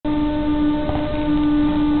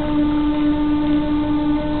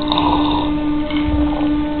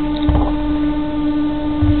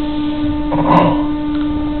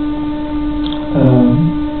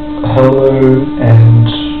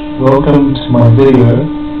my video.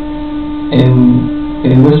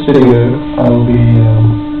 In this video, I'll be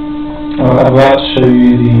about to show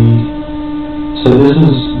you so this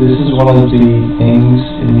is one of the things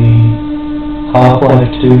in the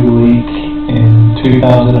Half-Life 2 leak in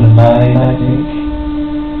 2009, I think.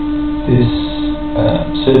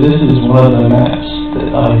 So this is one of the maps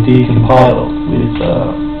that I decompiled with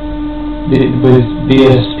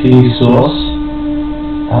BSP source.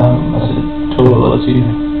 As a tool, as you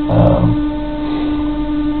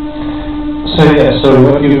so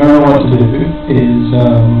what you're going to want to do is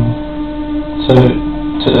to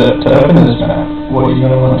open this map, what you're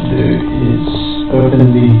going to want to do is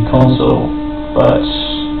open the console, but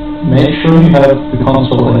make sure you have the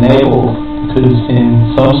console enabled, because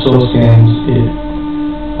in some source games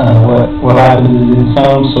what happens is in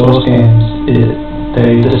some source games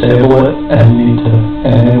they disable it and need to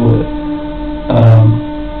enable it.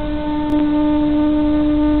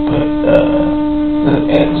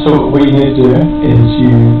 So what you need to do is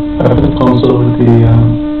you open the console with the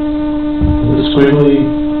squiggly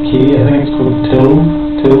key. I think it's called the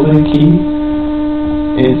tilde key.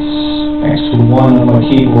 It's next to 1 on my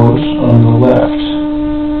keyboard on the left.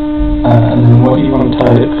 And then what you want to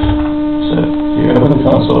type, so you open the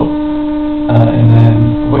console, and then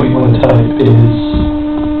what you want to type is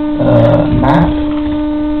map.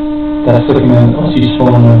 That's the command that lets you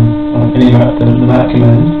spawn on any map, the map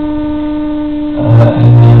command.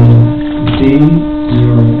 And then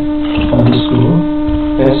D0 underscore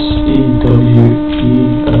SEWEO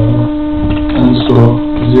underscore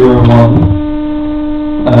 01,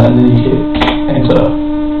 and then you hit enter,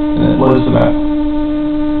 and it loads the map.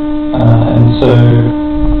 And so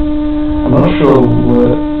I'm not sure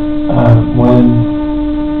when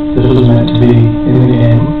this was meant to be in the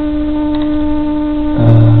game.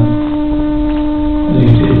 I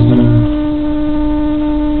think it is no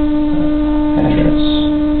address,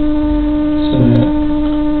 so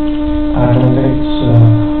I don't think it's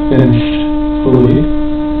finished fully.